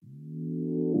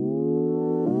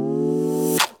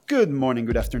Good morning,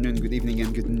 good afternoon, good evening,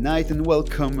 and good night, and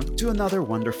welcome to another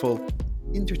wonderful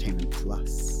Entertainment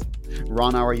Plus.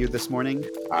 Ron, how are you this morning?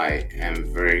 I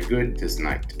am very good this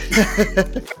night.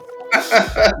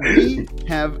 We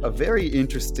have a very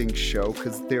interesting show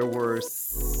because there were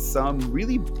some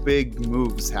really big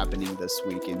moves happening this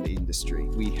week in the industry.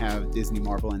 We have Disney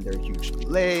Marvel and their huge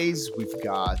delays. We've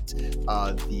got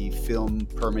the film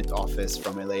permit office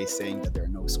from LA saying that there are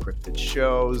no scripted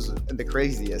shows. And the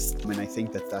craziest, I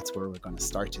think that's where we're going to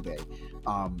start today.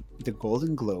 The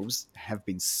Golden Globes have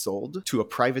been sold to a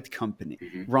private company.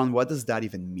 Ron, what does that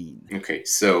even mean? Okay,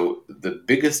 so the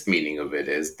biggest meaning of it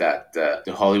is that the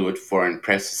Hollywood Foreign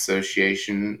Press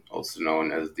Association, also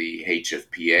known as the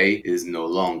HFPA, is no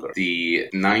longer. The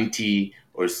 90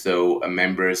 or so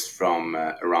members from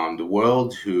around the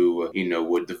world who,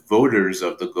 were the voters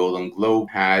of the Golden Globe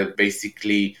had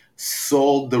basically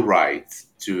sold the rights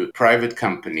to a private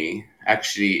company.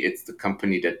 Actually, it's the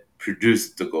company that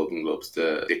produced the Golden Globes,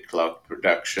 the Dick Clark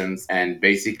Productions, and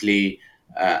basically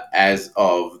as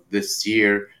of this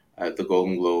year, the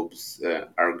Golden Globes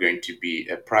are going to be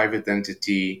a private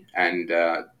entity, and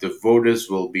the voters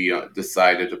will be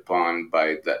decided upon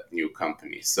by that new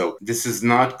company. So this is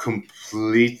not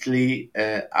completely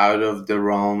out of the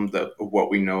realm of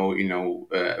what we know.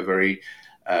 A very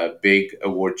big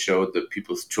award show, the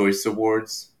People's Choice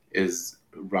Awards, is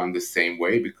run the same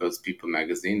way because People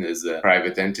Magazine is a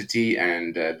private entity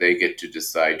and they get to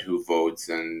decide who votes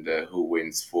and who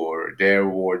wins for their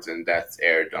awards, and that's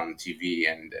aired on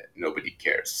TV and nobody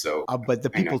cares. So But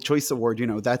the I know People Choice Award,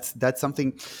 that's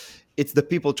something. It's the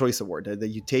People Choice Award that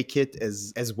you take it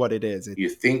as what it is. you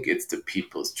think it's the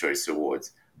People's Choice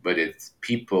Awards, but it's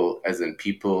people as in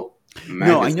People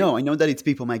No, Magazine. I know that it's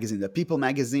People Magazine. The People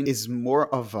Magazine is more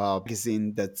of a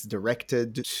magazine that's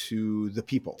directed to the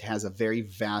people. It has a very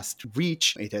vast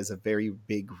reach. It has a very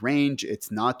big range.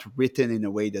 It's not written in a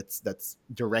way that's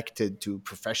directed to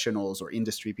professionals or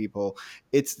industry people.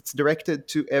 It's directed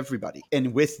to everybody.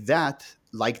 And with that,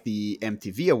 like the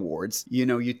MTV Awards,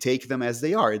 you take them as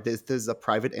they are. This is a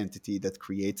private entity that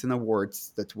creates an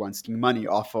awards that wants money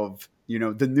off of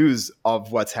the news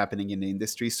of what's happening in the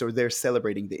industry, so they're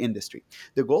celebrating the industry.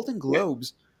 The Golden Yeah.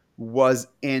 Globes was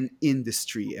an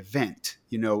industry event.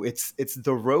 It's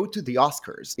the road to the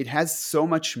Oscars. It has so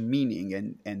much meaning,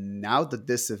 and now that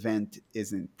this event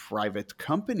is in private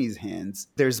companies' hands,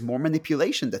 there's more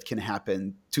manipulation that can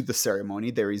happen to the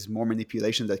ceremony. There is more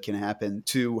manipulation that can happen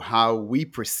to how we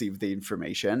perceive the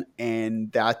information,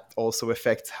 and that also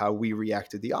affects how we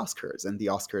react to the Oscars. And the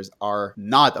Oscars are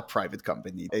not a private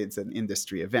company, it's an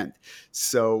industry event.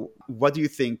 So what do you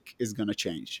think is going to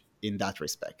change in that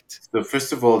respect? So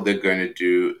first of all, they're going to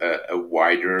do a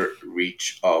wider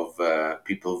reach of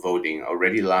people voting.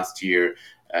 Already last year,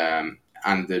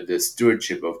 under the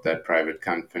stewardship of that private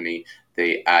company,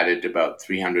 they added about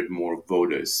 300 more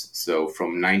voters. So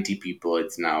from 90 people,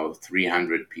 it's now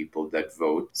 300 people that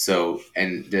vote. So,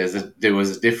 and there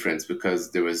was a difference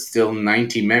because there was still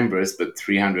 90 members, but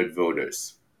 300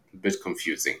 voters. A bit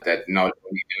confusing that not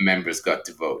only the members got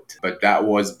to vote, but that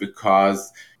was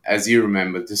because, as you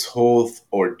remember, this whole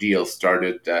ordeal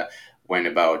started when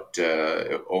about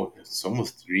it's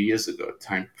almost 3 years ago.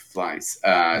 Time flies.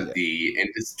 Yeah. The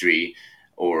industry,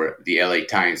 or the LA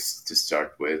Times to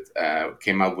start with,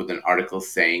 came up with an article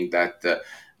saying that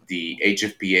the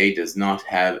HFPA does not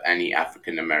have any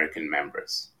African American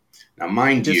members. Now,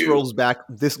 mind This you, rolls back.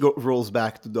 Rolls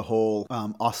back to the whole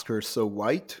Oscars so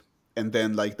white, and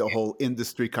then like the whole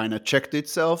industry kind of checked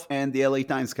itself, and the LA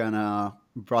Times kind of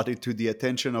brought it to the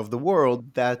attention of the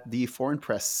world that the Foreign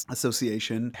Press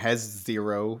Association has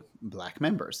zero black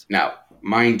members. Now,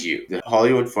 mind you, the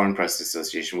Hollywood Foreign Press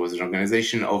Association was an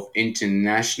organization of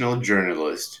international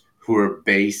journalists who were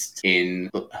based in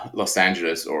Los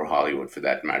Angeles or Hollywood for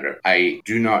that matter. I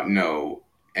do not know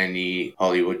any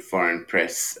Hollywood Foreign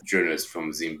Press journalists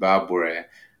from Zimbabwe,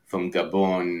 from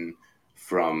Gabon,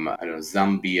 from I don't know,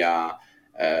 Zambia,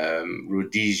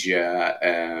 Rhodesia,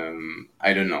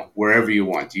 I don't know, wherever you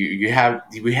want.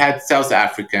 We had South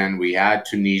African, we had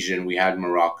Tunisian, we had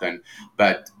Moroccan,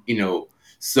 but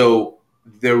so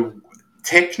there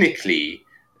technically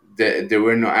there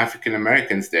were no African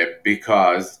Americans there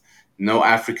because no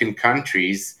African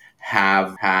countries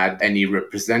have had any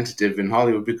representative in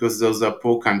Hollywood because those are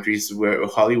poor countries where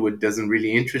Hollywood doesn't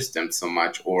really interest them so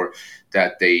much, or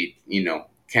that they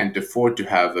can't afford to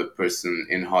have a person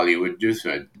in Hollywood do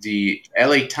so. The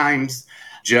LA Times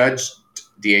judged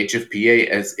the HFPA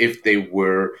as if they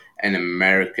were an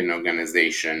American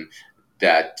organization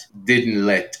that didn't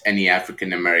let any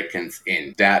African Americans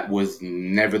in. That was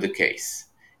never the case.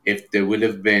 If there would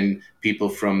have been people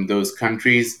from those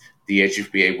countries, the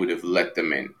HFPA would have let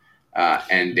them in.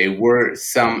 And there were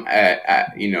some,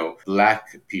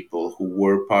 black people who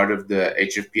were part of the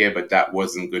HFPA, but that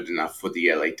wasn't good enough for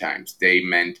the LA Times. They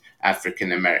meant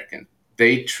African American.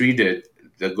 They treated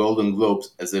the Golden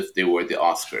Globes as if they were the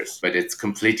Oscars, but it's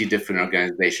completely different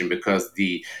organization because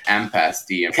the AMPAS,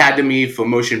 the Academy for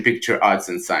Motion Picture Arts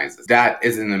and Sciences, that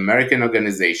is an American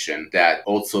organization that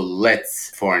also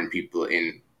lets foreign people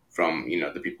in from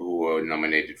the people who were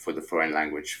nominated for the foreign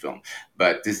language film.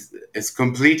 But this is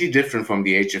completely different from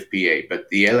the HFPA. But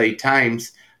the LA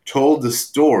Times told the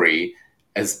story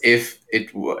as if the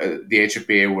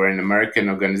HFPA were an American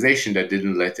organization that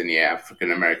didn't let any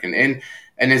African American in.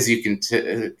 And as you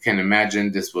can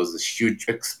imagine, this was a huge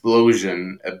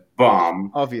explosion, a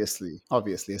bomb Obviously,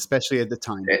 especially at the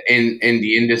time. in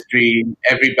the industry.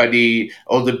 Everybody,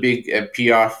 all the big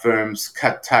PR firms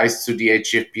cut ties to the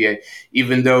HFPA,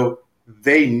 even though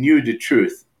they knew the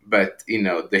truth. But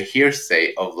the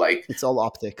hearsay of like, It's all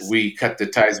optics. we cut the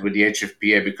ties with the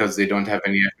HFPA because they don't have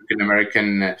any African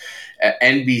American.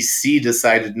 NBC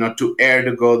decided not to air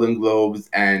the Golden Globes,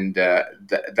 and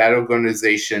that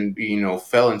organization,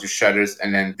 fell into shutters.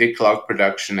 And then Dick Clark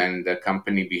Production and the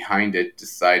company behind it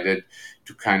decided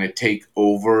to kind of take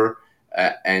over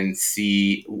and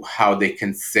see how they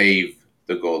can save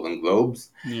the Golden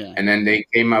Globes. Yeah. And then they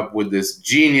came up with this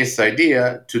genius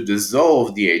idea to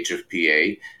dissolve the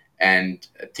HFPA and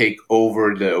take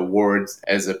over the awards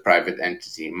as a private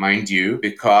entity. Mind you,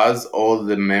 because all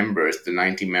the members, the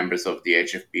 90 members of the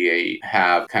HFPA,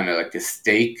 have kind of like a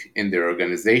stake in their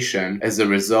organization, as a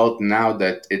result, now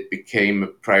that it became a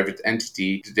private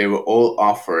entity, they were all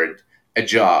offered a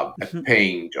job, a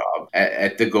paying job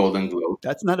at the Golden Globe.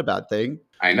 That's not a bad thing.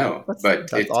 I know, but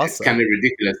That's it's awesome. kind of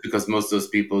ridiculous because most of those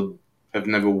people have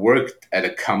never worked at a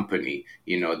company.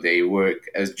 They work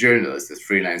as journalists, as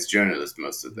freelance journalists,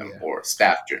 most of them, Yeah. or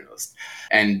staff journalists.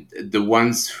 And the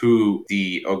ones who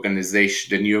the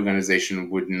new organization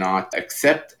would not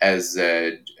accept as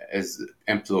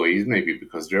employees, maybe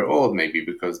because they're old, maybe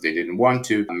because they didn't want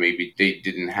to, maybe they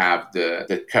didn't have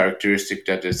the characteristic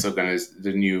that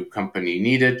the new company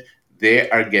needed. They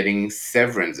are getting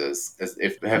severances as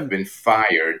if they have been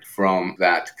fired from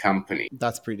that company.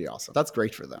 That's pretty awesome. That's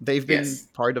great for them. They've been Yes.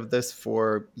 part of this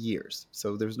for years,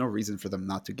 so there's no reason for them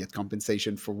not to get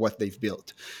compensation for what they've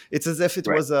built. It's as if it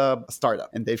Right. was a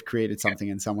startup and they've created something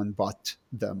and someone bought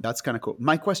them. That's kind of cool.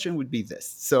 My question would be this.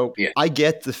 So Yeah. I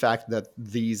get the fact that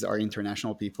these are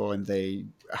international people and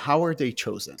how are they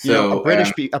chosen? So,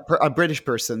 a British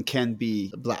person can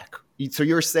be black. So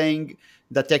you're saying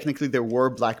that technically there were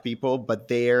black people, but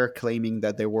they're claiming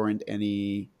that there weren't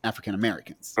any African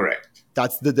Americans. Correct.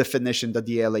 That's the definition that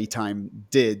the LA Times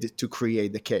did to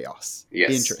create the chaos.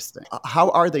 Yes. Interesting.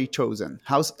 How are they chosen?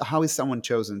 How is someone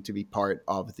chosen to be part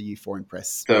of the foreign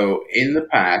press? So in the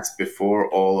past, before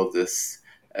all of this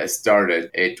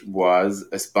started, it was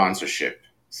a sponsorship.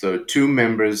 So 2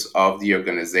 members of the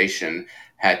organization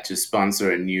had to sponsor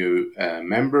a new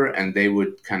member, and they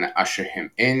would kind of usher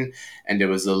him in. And there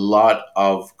was a lot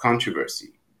of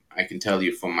controversy. I can tell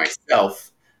you for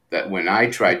myself that when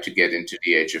I tried to get into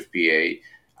the HFPA,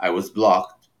 I was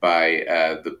blocked by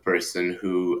the person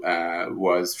who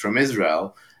was from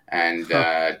Israel and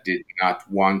did not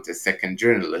want a second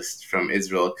journalist from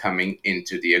Israel coming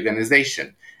into the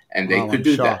organization. And they could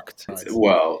do shocked. that.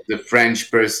 Well, the French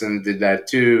person did that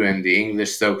too, and the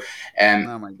English. So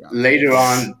Oh my God. later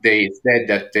on, they said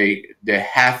that there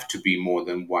have to be more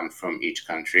than one from each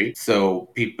country. So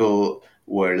people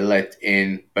were let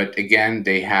in, but again,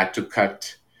 they had to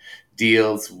cut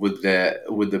deals with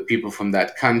the people from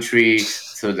that country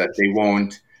so that they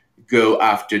won't go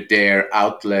after their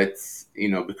outlets,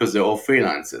 because they're all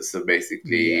freelancers. So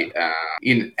basically,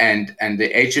 and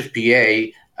the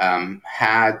HFPA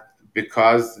had,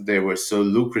 because they were so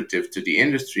lucrative to the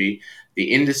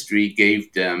industry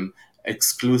gave them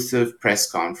exclusive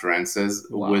press conferences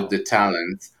with the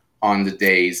talent on the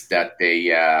days that they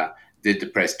did the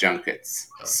press junkets.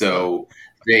 So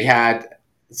they had.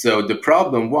 So the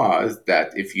problem was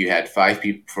that if you had 5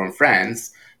 people from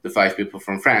France, the 5 people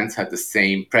from France had the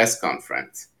same press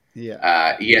conference.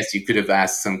 Yeah. Yes, you could have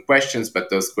asked some questions, but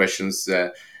those questions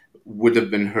would have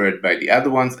been heard by the other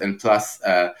ones. And plus,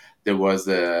 there was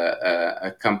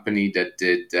a company that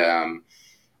did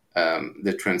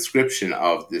the transcription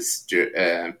of this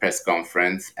press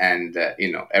conference, and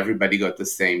everybody got the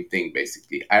same thing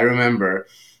basically. I remember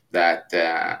that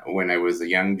when I was a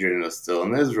young journalist still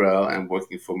in Israel and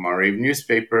working for Maariv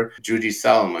newspaper, Judy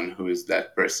Salomon, who is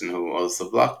that person who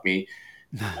also blocked me,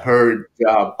 her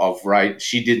job of write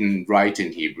she didn't write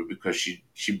in Hebrew because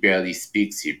she barely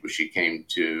speaks Hebrew. She came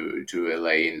to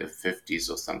LA in the 50s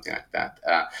or something like that.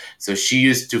 So she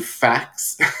used to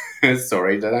fax.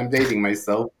 Sorry that I'm dating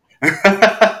myself.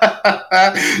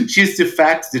 She used to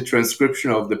fax the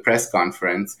transcription of the press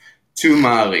conference to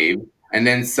Mariv, and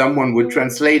then someone would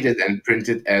translate it and print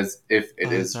it as if it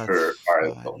Oh, is that's her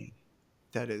article. funny.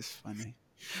 That is funny.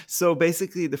 So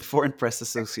basically, the Foreign Press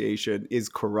Association is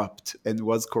corrupt and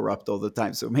was corrupt all the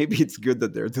time. So maybe it's good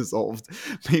that they're dissolved.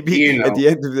 Maybe You at know, the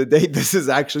end of the day, this is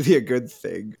actually a good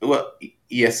thing. well,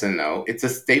 yes and no. It's a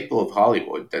staple of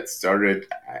Hollywood that started,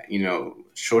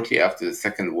 shortly after the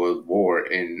Second World War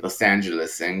in Los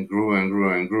Angeles and grew and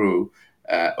grew and grew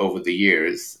over the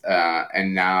years,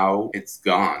 and now it's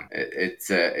gone.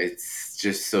 It's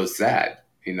just so sad.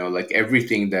 Like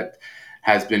everything that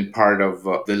has been part of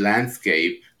the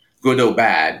landscape, good or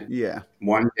bad, Yeah.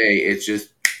 one day it's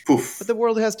just But poof. the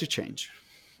world has to change.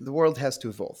 The world has to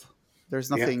evolve.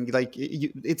 There's Yeah, nothing like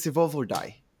it's evolve or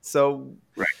die. So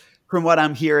right. from what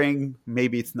I'm hearing,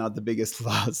 maybe it's not the biggest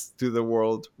loss to the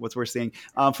world, what we're seeing.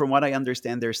 From what I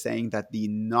understand, they're saying that the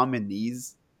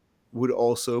nominees would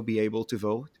also be able to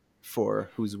vote for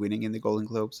who's winning in the Golden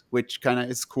Globes, which kind of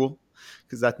is cool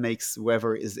because that makes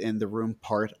whoever is in the room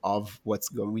part of what's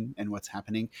going and what's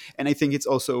happening. And I think it's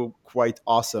also quite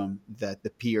awesome that the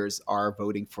peers are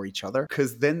voting for each other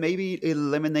because then maybe it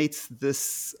eliminates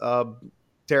this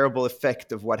terrible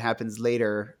effect of what happens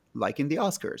later, like in the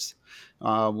Oscars,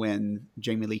 when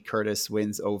Jamie Lee Curtis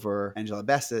wins over Angela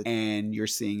Bassett, and you're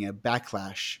seeing a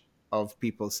backlash of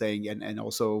people saying, and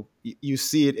also you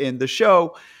see it in the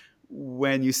show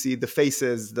when you see the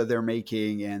faces that they're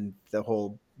making and the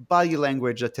whole body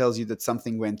language that tells you that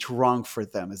something went wrong for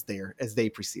them as they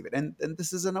perceive it. And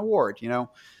this is an award,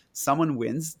 someone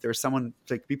wins, there's someone,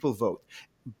 like, people vote.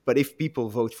 But if people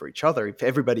vote for each other, if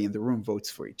everybody in the room votes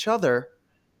for each other,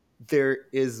 there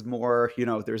is more,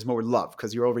 there's more love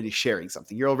because you're already sharing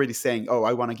something. You're already saying, oh,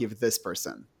 I want to give this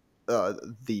person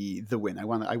the win. I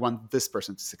want this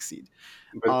person to succeed.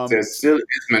 But there still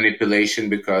is manipulation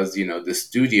because the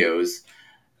studios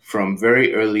from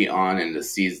very early on in the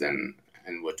season,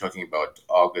 and we're talking about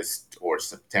August or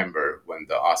September when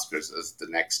the Oscars is the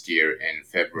next year in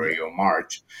February Yeah, or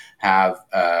March, have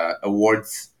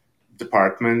awards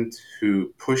department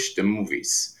who push the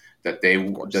movies of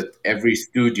course. that every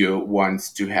studio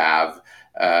wants to have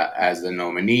as a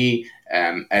nominee.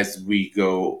 As we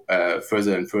go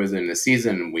further and further in the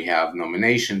season, we have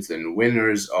nominations and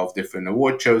winners of different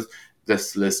award shows.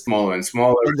 This list smaller and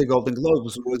smaller. And the Golden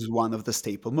Globes was one of the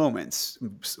staple moments.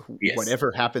 Yes.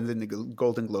 Whatever happens in the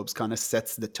Golden Globes kind of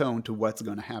sets the tone to what's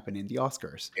going to happen in the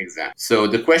Oscars. Exactly. So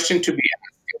the question to be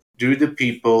asked is, do the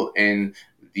people in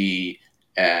the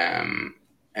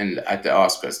and at the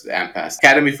Oscars, the AMPAS,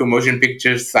 Academy for Motion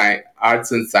Picture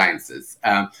Arts and Sciences,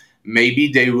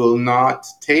 maybe they will not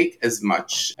take as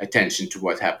much attention to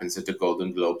what happens at the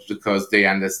Golden Globes because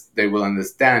they will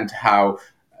understand how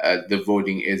the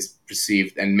voting is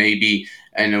perceived, and maybe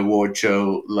an award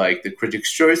show like the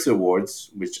Critics' Choice Awards,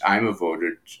 which I'm a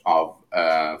voter of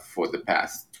for the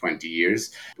past 20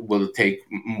 years, will take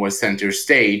more center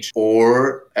stage,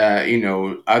 or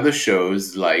other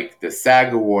shows like the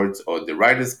SAG Awards or the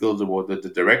Writers Guild Award or the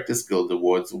Directors Guild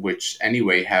Awards, which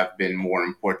anyway have been more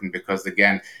important because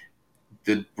again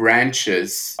the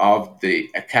branches of the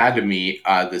academy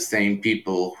are the same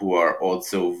people who are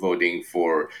also voting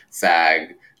for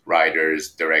SAG, writers,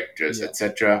 directors, Yeah.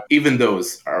 etc. Even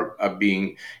those are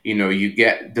being, you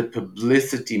get the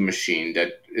publicity machine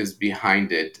that is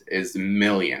behind it is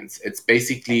millions. It's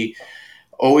basically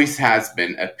always has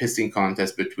been a pissing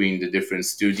contest between the different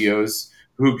studios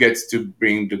who gets to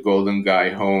bring the golden guy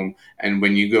home. And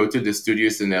when you go to the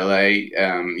studios in LA,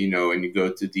 and you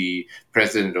go to the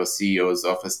president or CEO's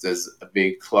office, there's a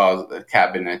big closet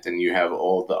cabinet, and you have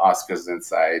all the Oscars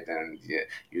inside, and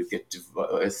you get to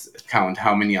count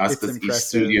how many It's Oscars each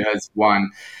studio impressive. has won.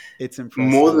 It's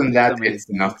More impressive. than It's that, it's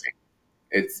amazing. nothing.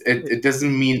 It, It, it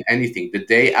doesn't mean anything. The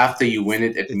day after you win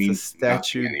it, it it's a means nothing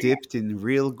statue anymore. dipped in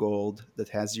real gold that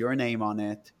has your name on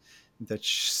it, that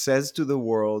says to the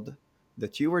world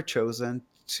that you were chosen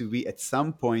to be at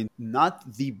some point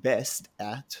not the best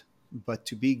at, but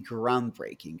to be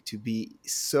groundbreaking, to be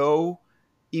so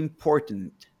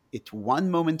important at one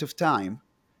moment of time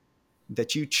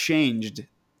that you changed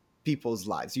people's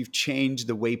lives. You've changed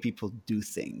the way people do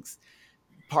things.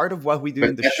 Part of what we do But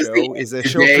in the that's the thing. show is a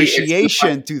show Today, it's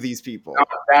appreciation to these not people.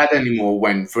 that anymore.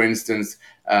 When, for instance,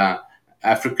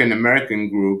 African American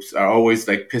groups are always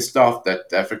like pissed off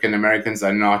that African Americans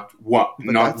are But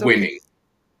not that's okay. winning.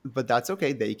 but that's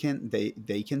okay. They can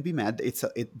be mad.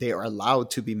 They are allowed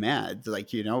to be mad. Like,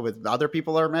 with other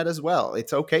people are mad as well.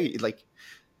 It's okay. Like,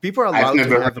 people are I've allowed to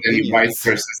never heard have any white opinions.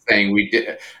 person saying we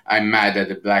did. I'm mad that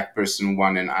a black person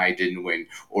won and I didn't win,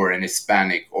 or an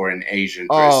Hispanic or an Asian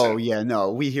Oh person. yeah,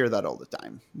 no, we hear that all the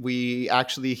time. We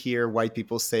actually hear white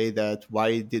people say that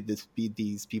why did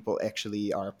these people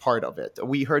actually are part of it.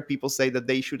 We heard people say that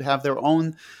they should have their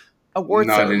own award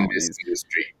Not in this ceremonies.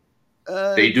 industry.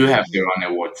 Uh, They do have their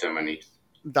own award ceremony.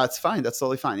 that's fine. That's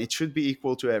totally fine. It should be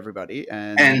equal to everybody,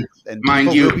 And and mind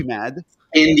people will you, be mad.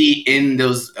 in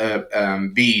those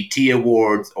BET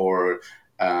awards, or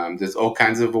there's all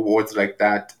kinds of awards like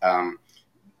that.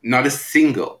 Not a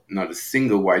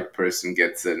single white person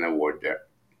gets an award there.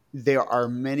 There are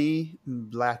many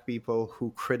black people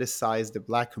who criticize the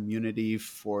black community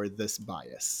for this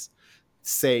bias,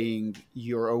 saying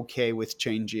you're okay with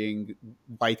changing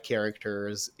white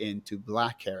characters into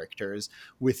black characters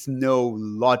with no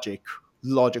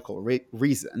logical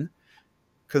reason.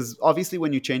 Because obviously,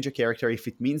 when you change a character, if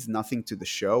it means nothing to the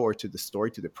show or to the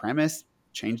story, to the premise,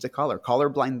 change the color.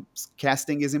 Colorblind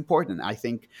casting is important. I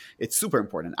think it's super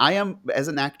important. I am, as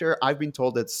an actor, I've been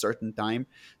told at a certain time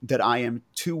that I am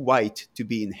too white to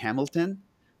be in Hamilton,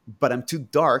 but I'm too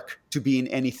dark to be in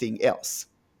anything else.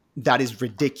 That is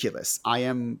ridiculous.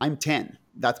 I'm 10.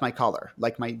 That's my color.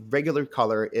 Like, my regular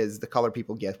color is the color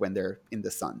people get when they're in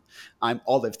the sun. I'm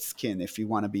olive skin, if you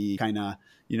want to be kind of,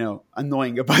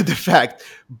 annoying about the fact.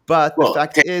 But the Well,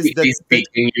 fact is technically that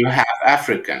speaking, you have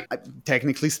African.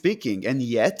 technically speaking, and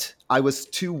yet I was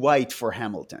too white for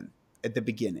Hamilton at the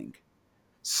beginning.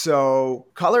 So,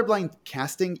 colorblind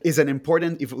casting is an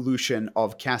important evolution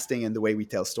of casting and the way we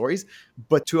tell stories,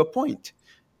 but to a point.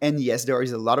 And yes, there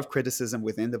is a lot of criticism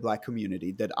within the black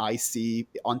community that I see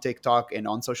on TikTok and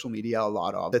on social media a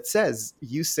lot of, that says,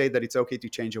 you say that it's okay to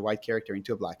change a white character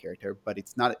into a black character, but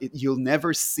it's not, you'll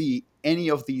never see any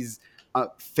of these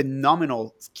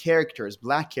phenomenal characters,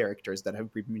 black characters that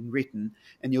have been written,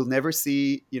 and you'll never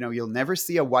see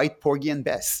a white Porgy and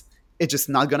Bess. It's just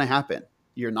not going to happen.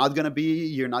 You're not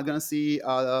gonna see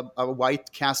a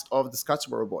white cast of the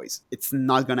Scottsboro Boys. It's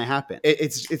not gonna happen.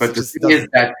 It's But the just thing is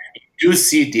doesn't. that you do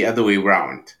see it the other way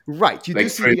around. Right, you do Like,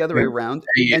 see for the other way instance, around,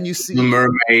 a and you Little see.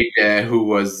 Mermaid who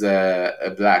was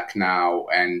a black now,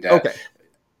 and Okay,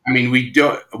 I mean, we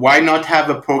don't. Why not have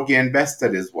a Porgy and Bess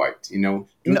that is white? Do no,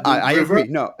 the I reverse.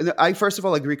 agree. No, I first of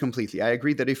all agree completely. I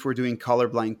agree that if we're doing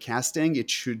colorblind casting, it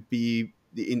should be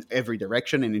in every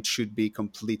direction, and it should be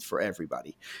complete for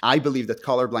everybody. I believe that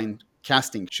colorblind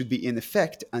casting should be in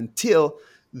effect until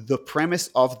the premise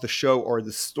of the show or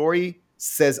the story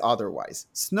says otherwise.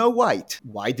 Snow White.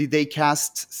 Why did they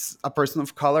cast a person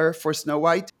of color for Snow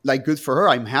White? Like, good for her.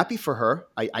 I'm happy for her.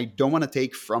 I don't want to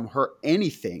take from her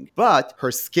anything, but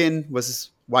her skin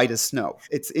was white as snow.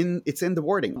 It's in the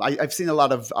wording. I've seen a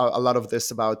lot of this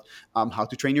about How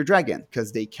to Train Your Dragon,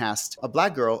 because they cast a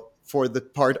black girl for the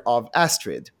part of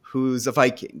Astrid, who's a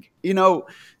Viking.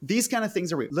 These kind of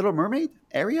things are weird. Little Mermaid,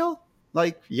 Ariel.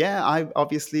 Like, yeah,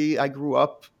 I grew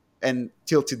up, and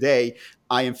till today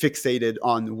I am fixated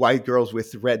on white girls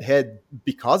with red head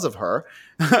because of her.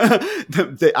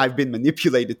 I've been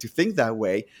manipulated to think that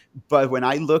way. But when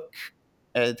I look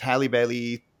at Halle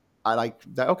Bailey, I like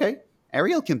that. Okay,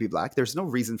 Ariel can be black. There's no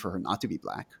reason for her not to be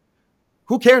black.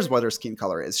 Who cares what her skin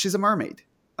color is? She's a mermaid.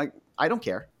 Like, I don't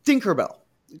care. Tinkerbell,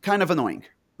 kind of annoying.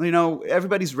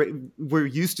 We're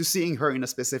used to seeing her in a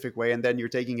specific way, and then you're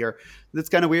taking her. That's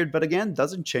kind of weird, but again,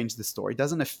 doesn't change the story,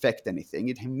 doesn't affect anything.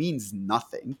 It means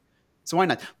nothing. So why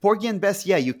not? Porgy and Bess,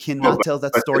 yeah, you No, cannot tell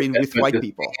that story with but white the thing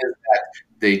people. is that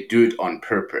they do it on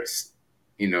purpose.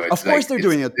 It's Of course, like they're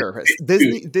doing it on purpose. to,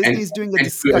 Disney is doing a and to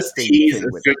disgusting appease thing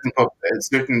with it. a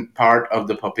certain part of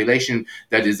the population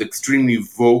that is extremely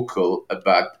vocal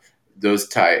about those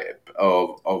type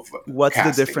of What's the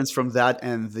casting. difference from that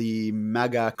and the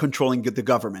MAGA controlling the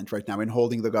government right now and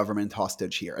holding the government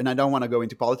hostage here? And I don't want to go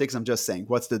into politics. I'm just saying,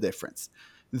 what's the difference?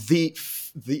 The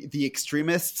the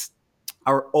extremists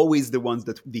are always the ones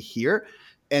that we hear,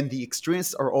 and the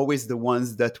extremists are always the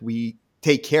ones that we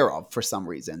take care of for some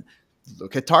reason.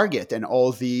 Look at Target and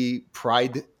all the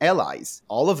Pride allies.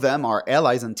 All of them are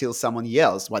allies until someone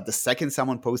yells. What, the second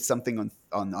someone posts something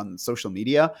on social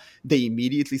media, they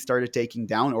immediately started taking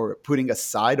down or putting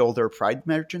aside all their Pride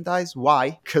merchandise.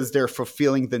 Why? Because they're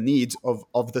fulfilling the needs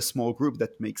of the small group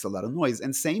that makes a lot of noise.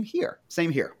 And same here.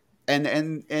 Same here. And Well,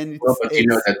 it's but you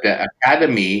know it's that the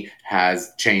academy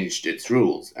has changed its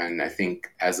rules, and I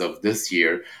think as of this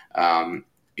year,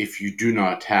 if you do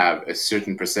not have a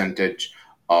certain percentage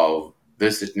of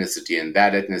this ethnicity and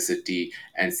that ethnicity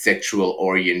and sexual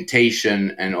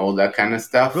orientation and all that kind of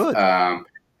stuff, good.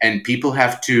 and people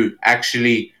have to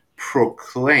actually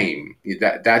proclaim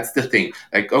that. That's the thing.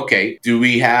 Like, okay, do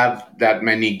we have that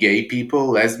many gay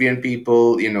people, lesbian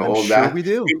people, I'm all sure that? we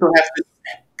do. People have to,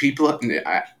 people,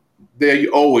 there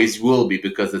always will be,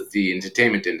 because it's the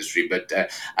entertainment industry, but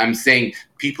I'm saying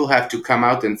people have to come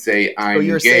out and say, So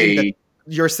I'm gay.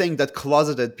 you're saying that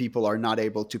closeted people are not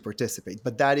able to participate,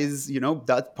 but that is,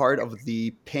 that part of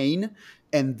the pain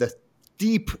and the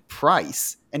steep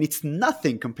price, and it's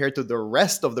nothing compared to the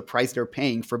rest of the price they're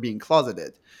paying for being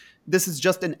closeted. This is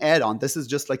just an add-on. This is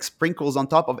just like sprinkles on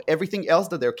top of everything else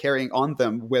that they're carrying on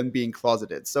them when being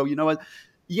closeted. So you know what?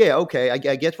 Yeah, okay, I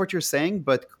get what you're saying,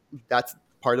 but that's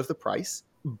part of the price.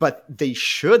 But they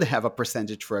should have a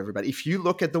percentage for everybody. If you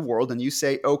look at the world and you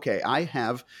say, okay, I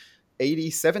have 80,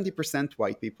 70%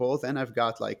 white people, then I've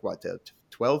got like what,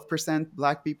 12%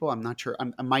 black people. I'm not sure.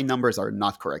 My numbers are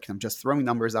not correct. I'm just throwing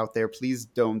numbers out there. Please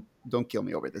don't kill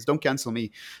me over this. Don't cancel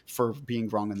me for being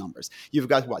wrong in numbers. You've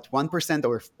got what, 1%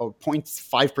 or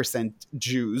 0.5%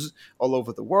 Jews all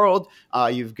over the world.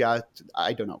 You've got,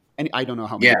 I don't know, I don't know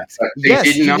how many Yeah, Mexican. but they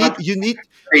Yes, did not. you need.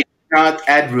 They did not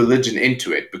add religion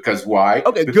into it, because why?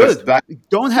 Okay, Because good. black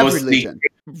Don't have mostly. religion.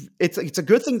 It's a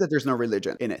good thing that there's no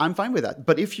religion in it. I'm fine with that.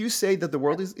 But if you say that the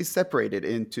world is separated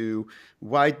into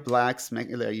white, blacks,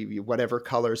 whatever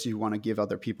colors you want to give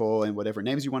other people and whatever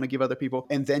names you want to give other people,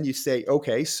 and then you say,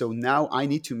 okay, so now I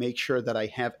need to make sure that I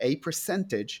have a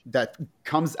percentage that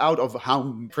comes out of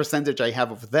how percentage I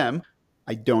have of them.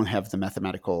 I don't have the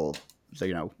mathematical,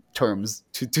 terms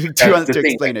That's the to thing.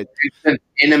 explain it.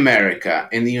 In America,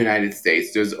 in the United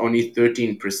States, there's only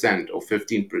 13% or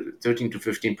 13 to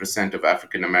 15% of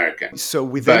African Americans. So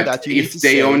within But that, you need if to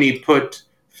they say, only put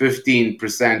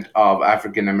 15% of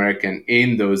African American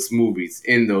in those movies,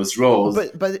 in those roles,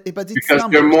 but it's because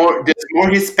numbers. there's more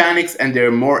Hispanics and there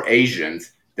are more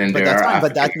Asians than But there that's are fine.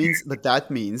 African. But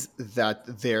that means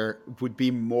that there would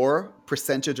be more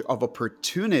percentage of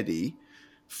opportunity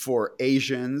for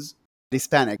Asians,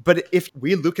 Hispanic. But if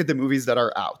we look at the movies that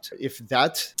are out, if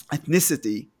that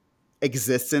ethnicity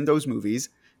exists in those movies,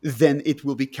 then it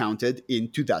will be counted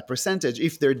into that percentage.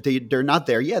 If they're not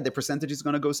there, yeah, the percentage is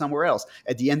going to go somewhere else.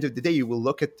 At the end of the day, you will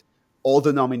look at all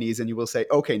the nominees and you will say,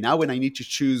 okay, now when I need to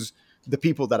choose the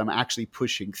people that I'm actually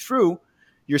pushing through,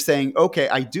 you're saying, okay,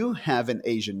 I do have an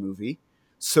Asian movie,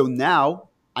 so now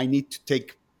I need to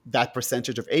take that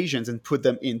percentage of Asians and put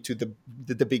them into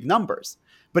the big numbers.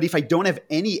 But if I don't have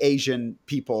any Asian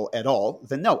people at all,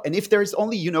 then no. And if there's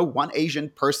only one Asian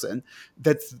person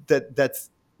that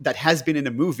has been in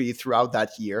a movie throughout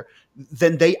that year,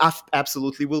 then they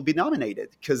absolutely will be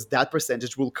nominated, because that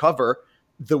percentage will cover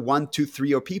the 1, 2,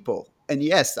 3 or people. And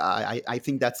yes, I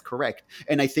think that's correct.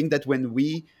 And I think that when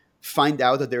we find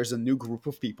out that there's a new group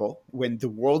of people, when the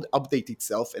world updates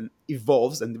itself and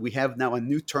evolves and we have now a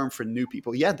new term for new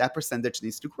people, yeah, that percentage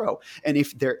needs to grow. And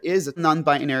if there is a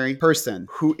non-binary person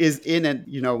who is in it,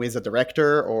 is a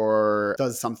director or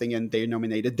does something and they're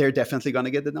nominated, they're definitely going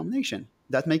to get the nomination.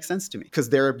 That makes sense to me, because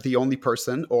they're the only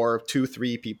person or 2,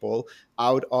 3 people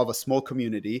out of a small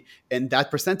community, and that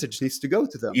percentage needs to go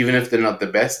to them. Even if they're not the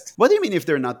best? What do you mean if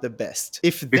they're not the best?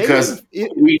 Because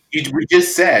we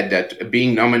just said that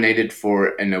being nominated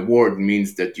for an award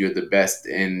means that you're the best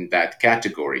in that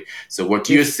category. So what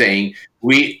you're saying,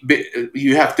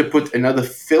 you have to put another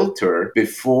filter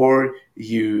before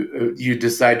you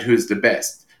decide who's the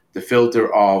best. The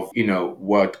filter of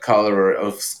what color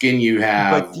of skin you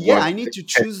have, but yeah, what I need to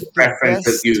choose the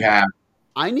preferences best. you have.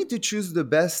 I need to choose the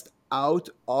best out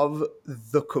of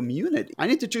the community. I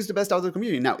need to choose the best out of the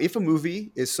community. Now, if a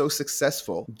movie is so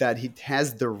successful that it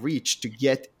has the reach to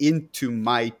get into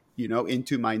my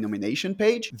nomination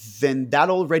page, then that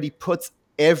already puts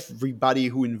everybody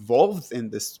who involved in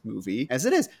this movie as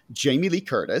it is. Jamie Lee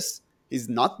Curtis is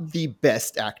not the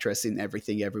best actress in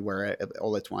Everything Everywhere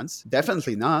All at Once.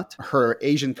 Definitely not. Her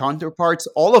Asian counterparts,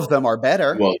 all of them are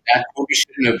better. Well, that movie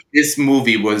shouldn't have. This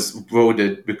movie was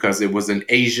voted because it was an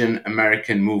Asian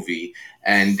American movie,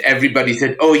 and everybody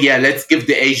said, "Oh yeah, let's give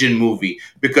the Asian movie."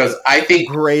 Because I think,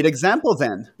 great example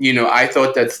then. I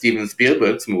thought that Steven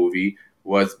Spielberg's movie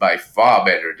was by far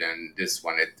better than this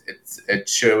one. It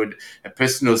showed a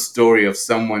personal story of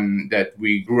someone that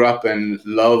we grew up and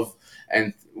love,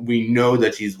 and we know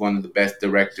that he's one of the best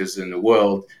directors in the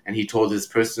world, and he told his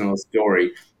personal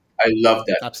story. I love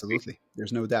that. Absolutely.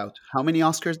 There's no doubt. How many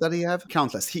Oscars does he have?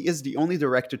 Countless. He is the only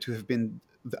director to have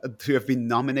been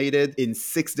nominated in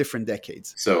 6 different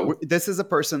decades. So this is a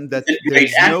person that he's a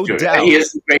great there's no actor, doubt. and he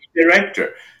is a great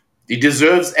director. He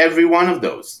deserves every one of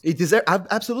those. He deserves,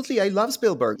 absolutely. I love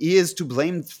Spielberg. He is to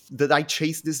blame that I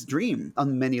chased this dream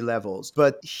on many levels.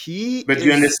 But he But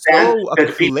you understand so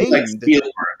that people like acclaimed.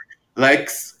 Spielberg, like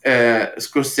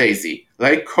Scorsese,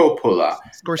 like Coppola,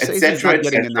 Scorsese is etc., not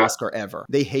getting etc. an Oscar ever.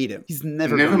 They hate him. He's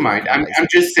never going Never to be mind. I'm, recognized. I'm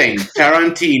just saying,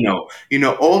 Tarantino,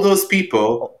 all those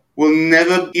people will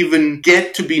never even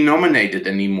get to be nominated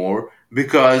anymore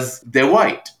because they're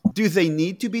white. Do they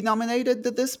need to be nominated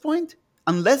at this point?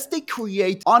 Unless they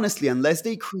create, honestly, unless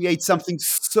they create something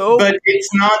so. But it's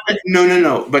not,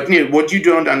 no. But Neil, what you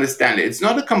don't understand, it's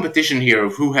not a competition here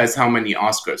of who has how many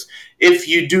Oscars. If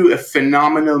you do a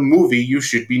phenomenal movie, you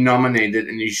should be nominated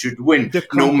and you should win, The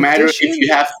no matter if competition.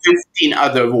 you have 15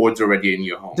 other awards already in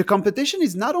your home. The competition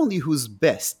is not only who's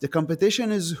best, the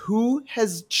competition is who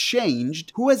has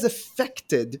changed, who has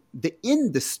affected the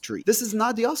industry. This is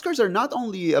not, the Oscars are not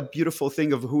only a beautiful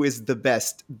thing of who is the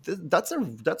best. That's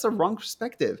a wrong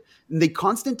perspective. And they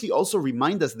constantly also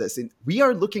remind us this. And we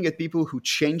are looking at people who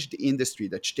changed the industry,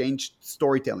 that changed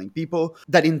storytelling, people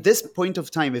that in this point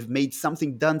of time have made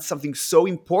something, done something so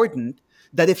important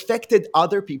that affected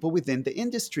other people within the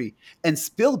industry. And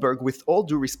Spielberg, with all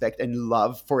due respect and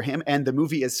love for him, and the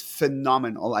movie is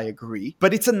phenomenal, I agree,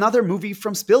 but it's another movie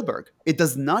from Spielberg. It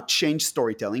does not change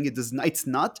storytelling.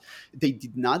 They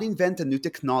did not invent a new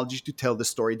technology to tell the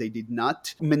story. They did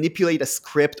not manipulate a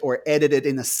script or edit it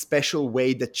in a special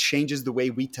way that changes the way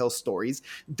we tell stories.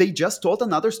 They just told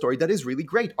another story that is really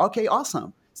great. Okay,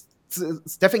 awesome.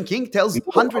 Stephen King tells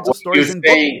hundreds of stories in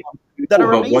books that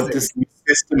are amazing. What this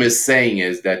system is saying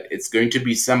is that it's going to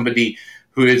be somebody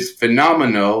who is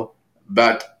phenomenal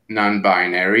but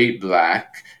non-binary,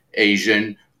 Black,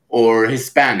 Asian, or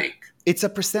Hispanic. It's a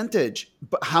percentage,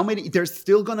 but how many? There's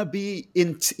still gonna be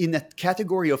in a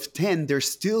category of 10. There's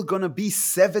still gonna be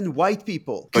 7 white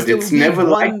people. But it's never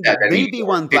like that anymore. Maybe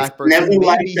one black person. Never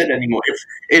like that anymore.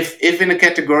 If in a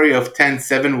category of 10,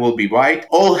 7 will be white,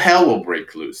 all hell will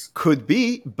break loose. Could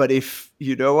be, but if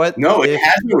you know what? No, it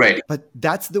has already. But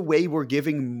that's the way we're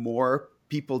giving more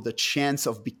people the chance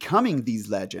of becoming these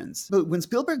legends. But when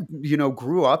Spielberg,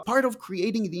 grew up, part of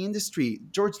creating the industry,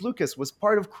 George Lucas was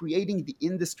part of creating the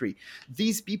industry.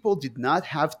 These people did not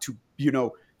have to,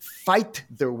 fight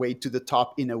their way to the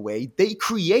top in a way. They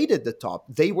created the top.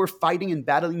 They were fighting and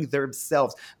battling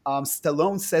themselves.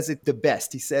 Stallone says it the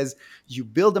best. He says, you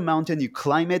build a mountain, you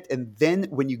climb it, and then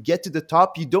when you get to the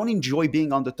top, you don't enjoy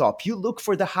being on the top. You look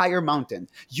for the higher mountain.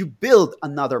 You build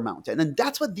another mountain. And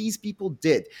that's what these people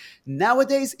did.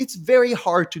 Nowadays, it's very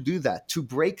hard to do that, to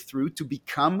break through, to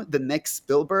become the next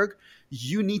Spielberg.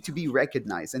 You need to be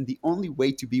recognized. And the only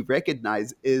way to be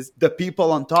recognized is the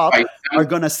people on top are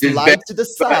going to slide to the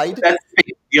side. That's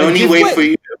the only way for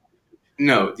you.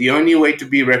 No, the only way to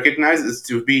be recognized is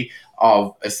to be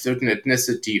of a certain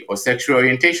ethnicity or sexual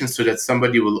orientation so that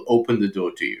somebody will open the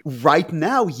door to you. Right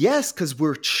now, yes, because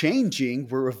we're changing,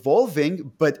 we're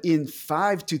evolving. But in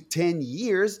 5 to 10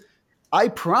 years, I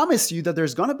promise you that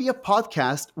there's going to be a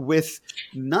podcast with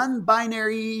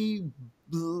non-binary,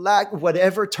 Black,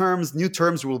 whatever new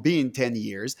terms will be in 10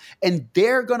 years, and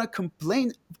they're going to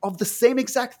complain of the same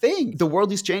exact thing. The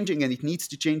world is changing and it needs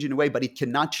to change in a way, but it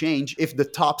cannot change if the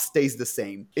top stays the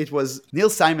same. It was Neil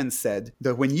Simon said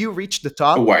that when you reach the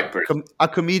top, a white person, a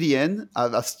comedian,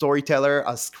 a storyteller,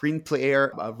 a screenplayer,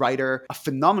 a writer, a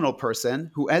phenomenal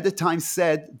person who at the time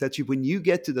said that when you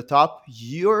get to the top,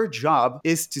 your job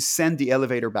is to send the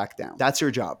elevator back down. That's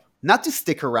your job. Not to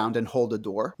stick around and hold the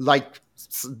door like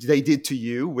they did to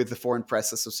you with the Foreign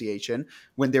Press Association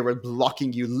when they were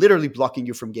literally blocking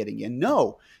you from getting in.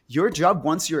 No, your job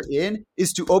once you're in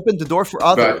is to open the door for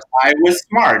others. But I was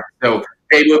smart. So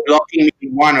they were blocking me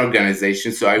in one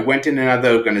organization. So I went in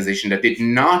another organization that did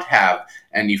not have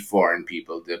any foreign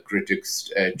people, the Critics'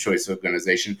 Choice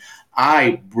Organization.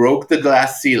 I broke the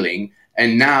glass ceiling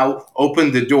and now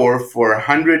opened the door for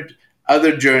 100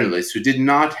 other journalists who did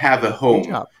not have a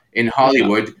home in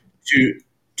Hollywood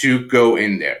to go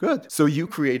in there. Good. So you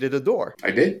created a door.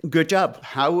 I did. Good job.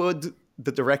 How would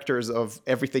the directors of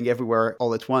Everything Everywhere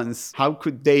All at Once, how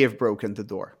could they have broken the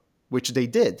door? Which they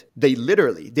did. They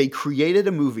created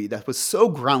a movie that was so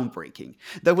groundbreaking,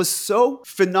 that was so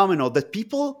phenomenal that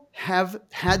people have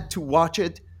had to watch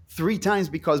it 3 times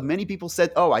because many people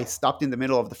said, oh, I stopped in the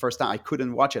middle of the first time. I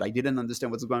couldn't watch it. I didn't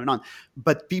understand what's going on.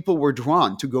 But people were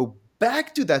drawn to go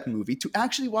back to that movie, to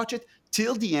actually watch it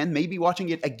till the end, maybe watching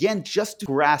it again just to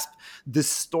grasp the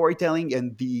storytelling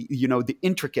and the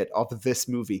intricate of this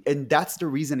movie. And that's the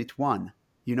reason it won.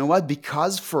 You know what?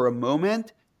 Because for a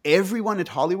moment, everyone at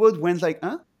Hollywood went like,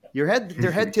 huh? Their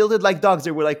head tilted like dogs.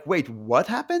 They were like, wait, what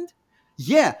happened?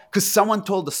 Yeah, because someone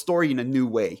told the story in a new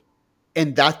way.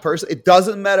 And that person, it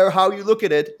doesn't matter how you look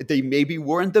at it, they maybe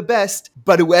weren't the best,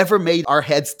 but whoever made our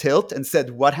heads tilt and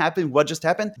said, what happened, what just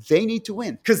happened, they need to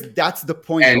win. Because that's the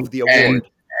point of the award.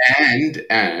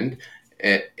 And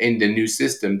in the new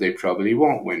system, they probably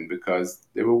won't win because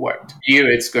they were white. Here,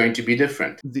 it's going to be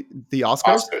different. The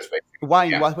Oscars? Oscars, basically. Why?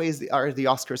 In Yeah. what ways are the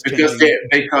Oscars Because changing?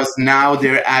 because now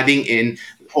they're adding in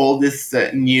all this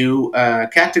new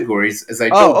categories, as I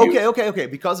told Oh, you. okay.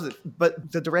 Because of it.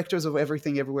 But the directors of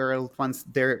Everything Everywhere All at Once,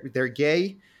 they're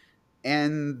gay,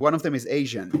 and one of them is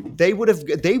Asian. They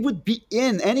would be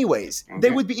in anyways. They Okay,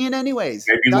 would be in anyways.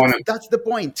 maybe one That's of that's the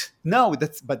point. No,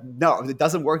 it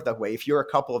doesn't work that way. If you're a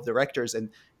couple of directors and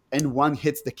one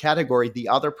hits the category, the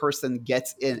other person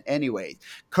gets in anyway.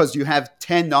 Because you have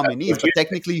 10 nominees, what you but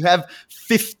technically you have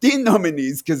 15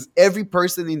 nominees because every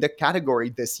person in the category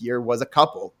this year was a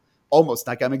couple. Almost,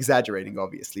 like, I'm exaggerating,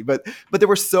 obviously, but there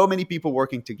were so many people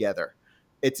working together.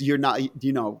 It's You're not,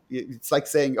 it's like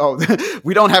saying, oh,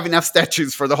 we don't have enough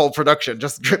statues for the whole production,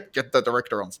 just get the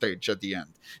director on stage at the end.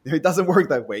 It doesn't work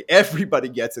that way. Everybody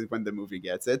gets it when the movie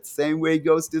gets it. Same way it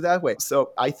goes to that way.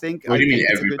 So I think What I do you mean think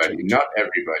it's a good everybody? change. Not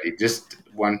everybody. Just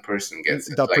one person gets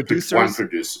it. The Like one producers,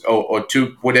 producer, or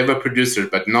two, whatever producers,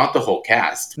 but not the whole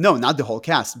cast. no, not the whole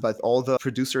cast, but all the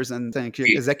producers and The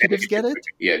executives get it.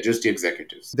 Yeah, just the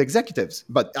executives. The executives,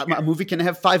 but a movie can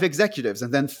have 5 executives,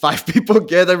 and then 5 people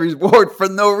get a reward for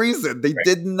no reason. They Right.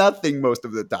 did nothing most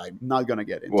of the time. Not gonna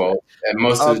get into Well, it.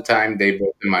 most of the Um, time they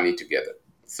put the money together,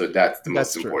 so that's the most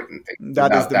that's true. important thing.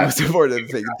 That is Without the that, most important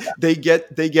thing. They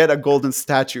get a golden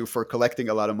statue for collecting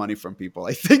a lot of money from people.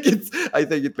 I think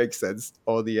it makes sense.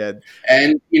 All the end.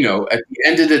 and at the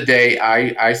end of the day,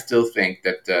 I still think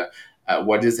that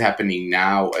what is happening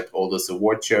now at all those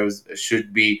award shows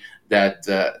should be that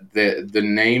the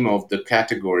name of the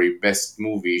category best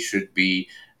movie should be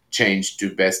changed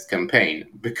to best campaign,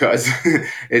 because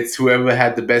it's whoever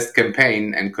had the best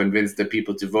campaign and convinced the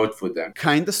people to vote for them.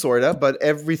 Kind of, sort of, but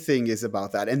everything is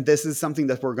about that. And this is something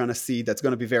that we're going to see that's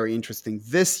going to be very interesting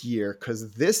this year,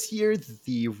 because this year,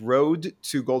 the road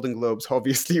to Golden Globes,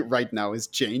 obviously, right now is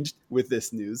changed with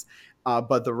this news.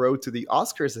 But the road to the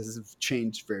Oscars has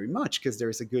changed very much because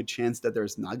there's a good chance that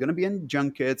there's not going to be any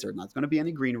junkets, or not going to be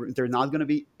any green room. There's not going to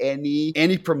be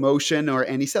any promotion or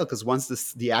any sale, because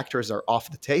once the actors are off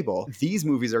the table, these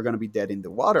movies are going to be dead in the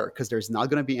water because there's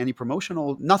not going to be any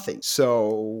promotional nothing.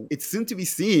 So it's soon to be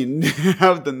seen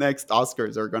how the next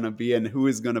Oscars are going to be, and who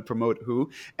is going to promote who,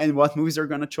 and what movies are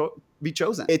going to be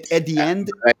chosen. At the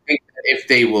end, I think if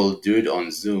they will do it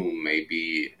on Zoom,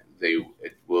 maybe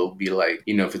it will be like,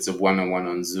 if it's a one-on-one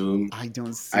on Zoom. I don't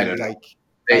I see, don't know. like,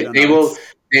 I They don't they know. will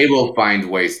they will find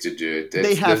ways to do it.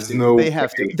 They have There's to. no They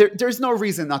have to. way. There's no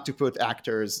reason not to put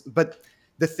actors, but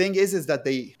the thing is that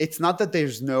it's not that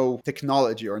there's no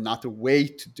technology or not a way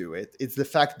to do it. It's the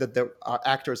fact that the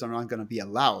actors are not going to be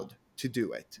allowed to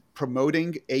do it.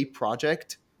 Promoting a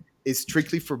project is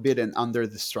strictly forbidden under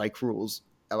the strike rules.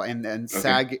 And Okay.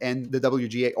 SAG and the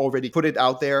WGA already put it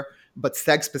out there. But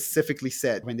SAG specifically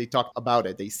said, when they talked about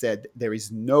it, they said there is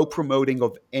no promoting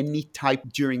of any type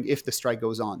if the strike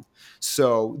goes on.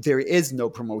 So there is no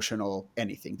promotional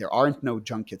anything. There aren't no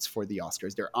junkets for the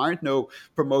Oscars. There aren't no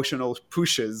promotional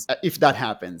pushes if that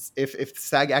happens. If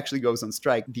SAG actually goes on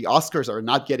strike, the Oscars are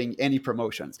not getting any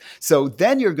promotions. So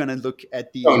then you're going to look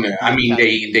at Oh no, I mean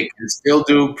Academy. they can still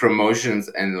do promotions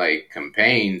and like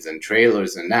campaigns and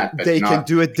trailers and that, but They can not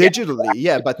do it yeah, digitally,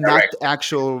 yeah, but direct.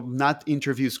 not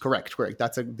interviews. Correct.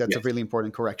 That's a Yes. really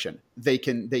important correction. They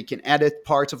can edit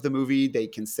parts of the movie. They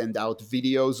can send out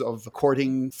videos of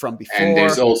recording from And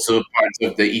there's before. also parts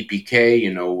of the EPK,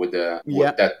 with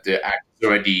Yeah. that the actors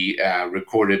already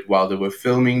recorded while they were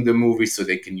filming the movie, so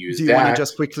they can use Do you want to that.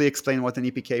 just quickly explain what an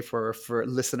EPK for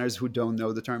listeners who don't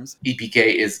know the terms? EPK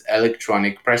is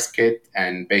electronic press kit,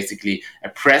 and basically a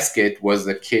press kit was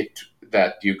a kit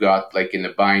that you got like in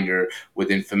a binder with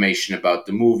information about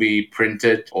the movie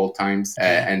printed all times.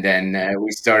 And then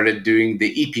we started doing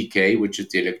the EPK, which is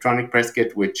the electronic press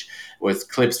kit, which was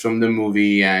clips from the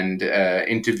movie and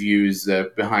interviews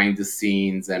behind the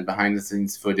scenes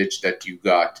footage that you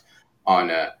got on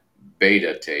a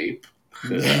beta tape.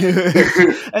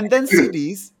 And then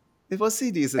CDs. It was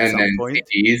CDs at And some then point.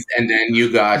 CDs, and then you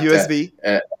got USB.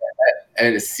 uh,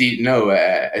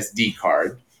 SD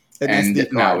card, An and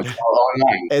SD now card. it's all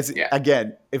online. As Yeah,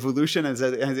 again, evolution as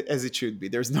it should be.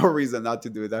 There's no reason not to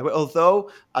do it that way. Although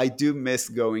I do miss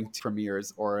going to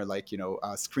premieres or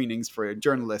screenings for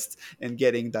journalists and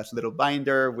getting that little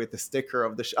binder with the sticker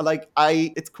of the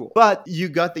it's cool. But you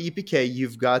got the EPK,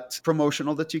 you've got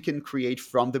promotional that you can create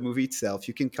from the movie itself.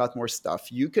 You can cut more stuff.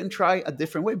 You can try a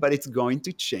different way, but it's going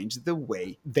to change the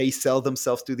way they sell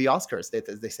themselves to the Oscars.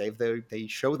 They say they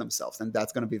show themselves, and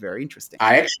that's going to be very interesting.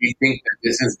 I actually think that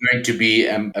this is going to be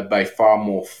a by far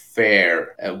more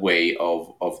fair way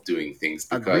of doing things,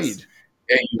 because Agreed.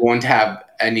 you won't have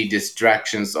any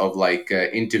distractions of like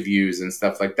interviews and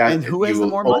stuff like And that. who You has the will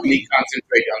more only money?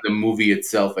 concentrate on the movie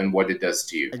itself and what it does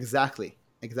to you. Exactly.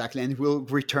 Exactly. And we'll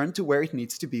return to where it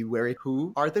needs to be,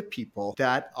 who are the people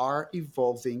that are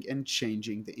evolving and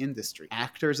changing the industry.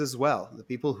 Actors as well. The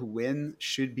people who win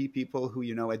should be people who,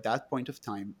 at that point of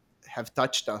time have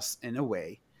touched us in a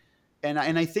way. And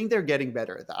I think they're getting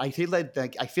better. I feel like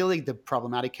the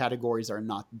problematic categories are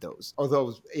not those.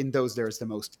 Although in those there's the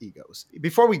most egos.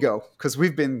 Before we go, because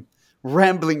we've been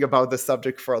rambling about the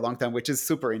subject for a long time, which is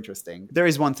super interesting. There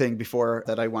is one thing before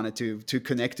that I wanted to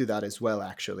connect to that as well,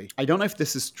 actually. I don't know if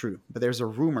this is true, but there's a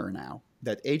rumor now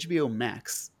that HBO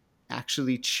Max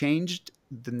actually changed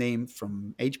the name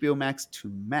from HBO Max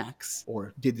to Max,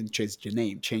 or didn't change the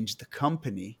name, changed the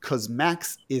company, because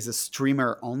Max is a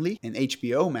streamer only and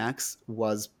HBO Max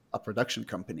was a production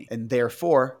company. And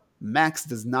therefore, Max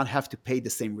does not have to pay the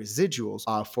same residuals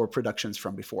for productions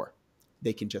from before.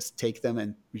 They can just take them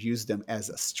and use them as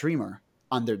a streamer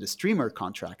under the streamer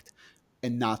contract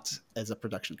and not as a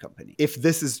production company. If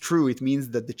this is true, it means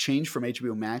that the change from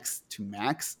HBO Max to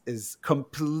Max is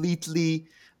completely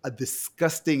a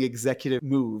disgusting executive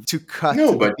move to cut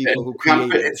No, the but people who create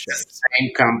those it's the shows.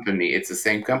 same company. It's the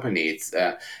same company. It's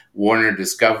Warner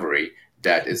Discovery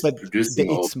that is But producing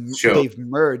all it's the shows they've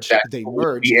merged. that They will be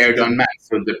merged, and aired on Max.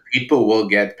 So the people will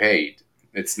get paid.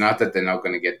 It's not that they're not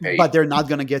going to get but paid. they're not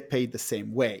going to get paid the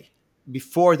same way.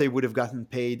 Before they would have gotten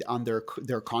paid under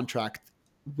their contract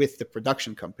with the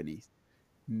production companies.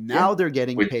 Yeah, Now they're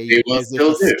getting which they paid will as if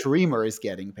a still do. streamer is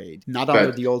getting paid, not under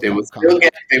But the old they will still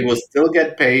contract.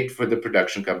 get paid for the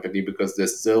production company because there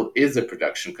still is a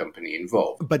production company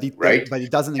involved, But right? but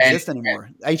it doesn't And exist anymore.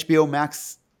 HBO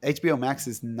Max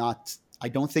is not. I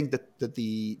don't think that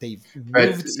they've but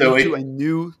moved so it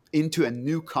into a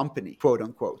new company, quote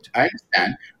unquote. I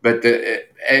understand, but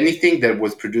anything that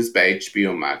was produced by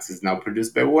HBO Max is now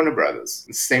produced by Warner Brothers.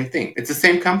 It's the same thing. It's the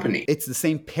same company. It's the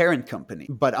same parent company,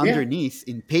 but Yeah. underneath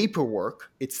in paperwork,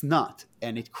 it's not.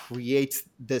 And it creates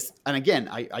this. And again,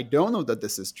 I don't know that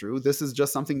this is true. This is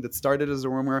just something that started as a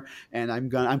rumor, and I'm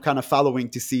kind of following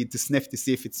to sniff to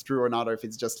see if it's true or not, or if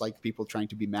it's just like people trying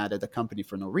to be mad at the company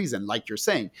for no reason, like you're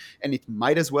saying. And it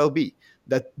might as well be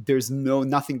that there's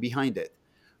nothing behind it.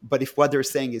 But if what they're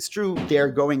saying is true, they're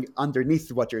going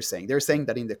underneath what you're saying. They're saying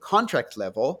that in the contract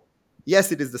level,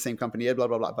 yes, it is the same company, blah,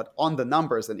 blah, blah. But on the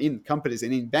numbers and in companies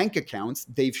and in bank accounts,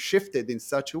 they've shifted in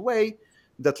such a way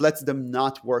that lets them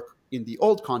not work in the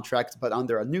old contract, but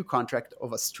under a new contract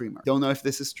of a streamer. Don't know if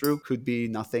this is true. Could be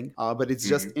nothing. But it's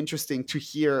just interesting to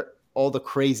hear all the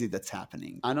crazy that's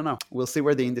happening. I don't know. We'll see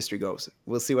where the industry goes.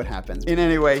 We'll see what happens. In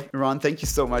any way, Ron, thank you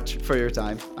so much for your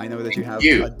time. I know that you have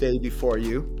a day before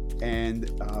you, and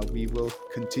we will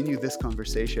continue this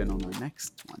conversation on our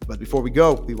next one. But before we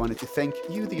go, we wanted to thank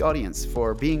you, the audience,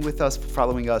 for being with us, for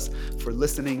following us, for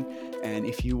listening. And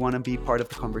if you want to be part of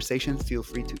the conversation, feel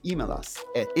free to email us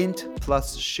at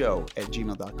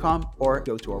intplusshow@gmail.com or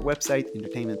go to our website,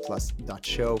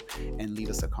 entertainmentplus.show, and leave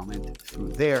us a comment through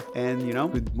there. And,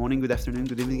 good morning, good afternoon,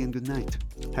 good evening, and good night.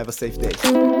 Have a safe day.